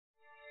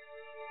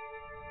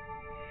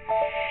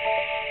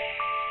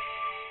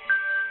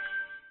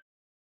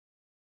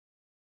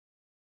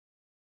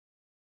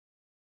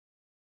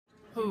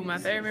Ooh, my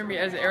favorite memory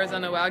as an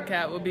Arizona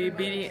Wildcat will be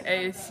beating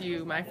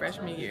ASU my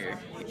freshman year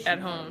at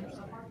home.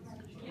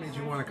 What made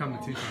you want to come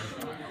to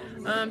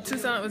Tucson?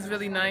 Tucson was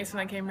really nice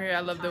when I came here. I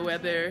love the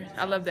weather,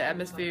 I love the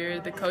atmosphere,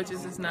 the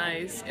coaches is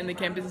nice, and the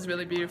campus is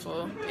really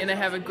beautiful. And they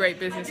have a great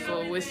business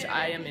school, which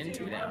I am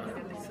into now.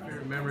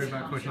 Favorite memory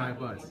about Coach Nia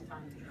Bus?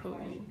 Ooh.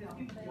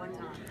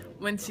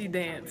 When she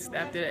danced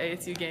after the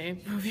ASU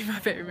game would be my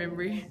favorite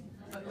memory.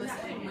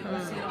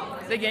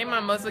 The game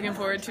I'm most looking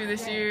forward to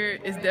this year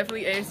is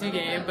definitely ASU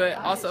game, but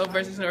also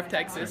versus North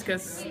Texas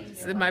because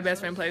my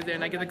best friend plays there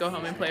and I get to go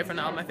home and play in front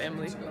of all my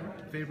family.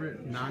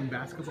 Favorite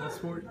non-basketball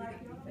sport?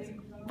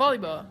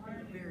 Volleyball.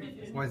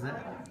 Why is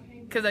that?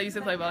 Because I used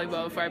to play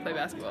volleyball before I played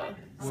basketball.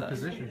 What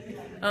position?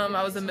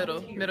 I was a middle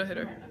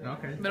hitter.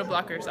 Okay. Middle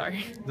blocker,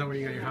 sorry. Is that where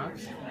you got your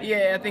hops?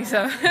 Yeah, I think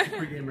so.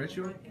 Pre-game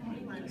ritual?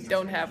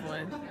 Don't have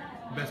one.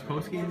 Best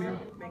post-game meal?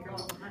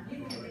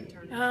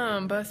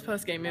 Best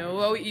post-game meal.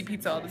 Well, we eat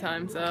pizza all the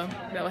time, so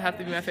that would have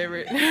to be my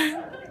favorite.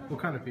 What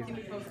kind of pizza?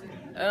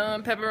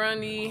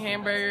 Pepperoni,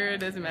 hamburger,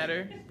 doesn't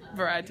matter.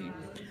 Variety.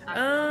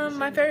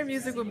 My favorite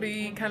music would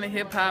be kind of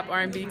hip-hop,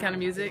 R&B kind of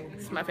music.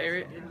 It's my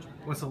favorite.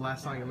 What's the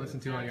last song you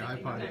listened to on your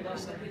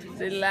iPod?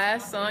 The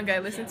last song I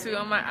listened to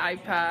on my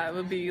iPod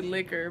would be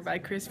Liquor by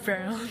Chris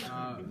Brown.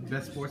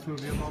 Best sports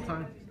movie of all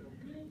time?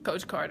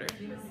 Coach Carter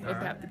would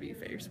have to be a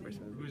favorite sports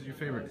movie. Who's your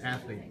favorite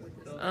athlete?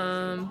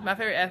 My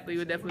favorite athlete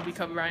would definitely be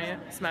Kobe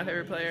Bryant. He's my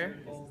favorite player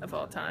of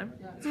all time.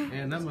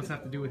 And that must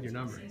have to do with your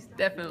number.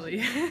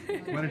 Definitely.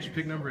 Why didn't you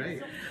pick number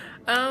 8?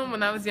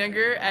 When I was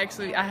younger,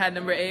 actually, I had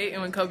number 8,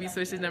 and when Kobe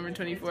switched his number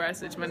 24, I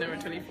switched my number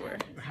 24.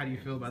 How do you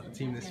feel about the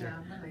team this year?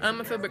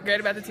 I feel great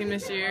about the team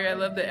this year. I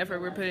love the effort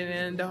we're putting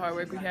in, the hard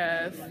work we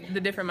have, the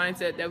different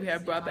mindset that we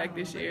have brought back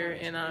this year,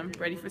 and I'm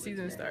ready for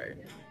season start.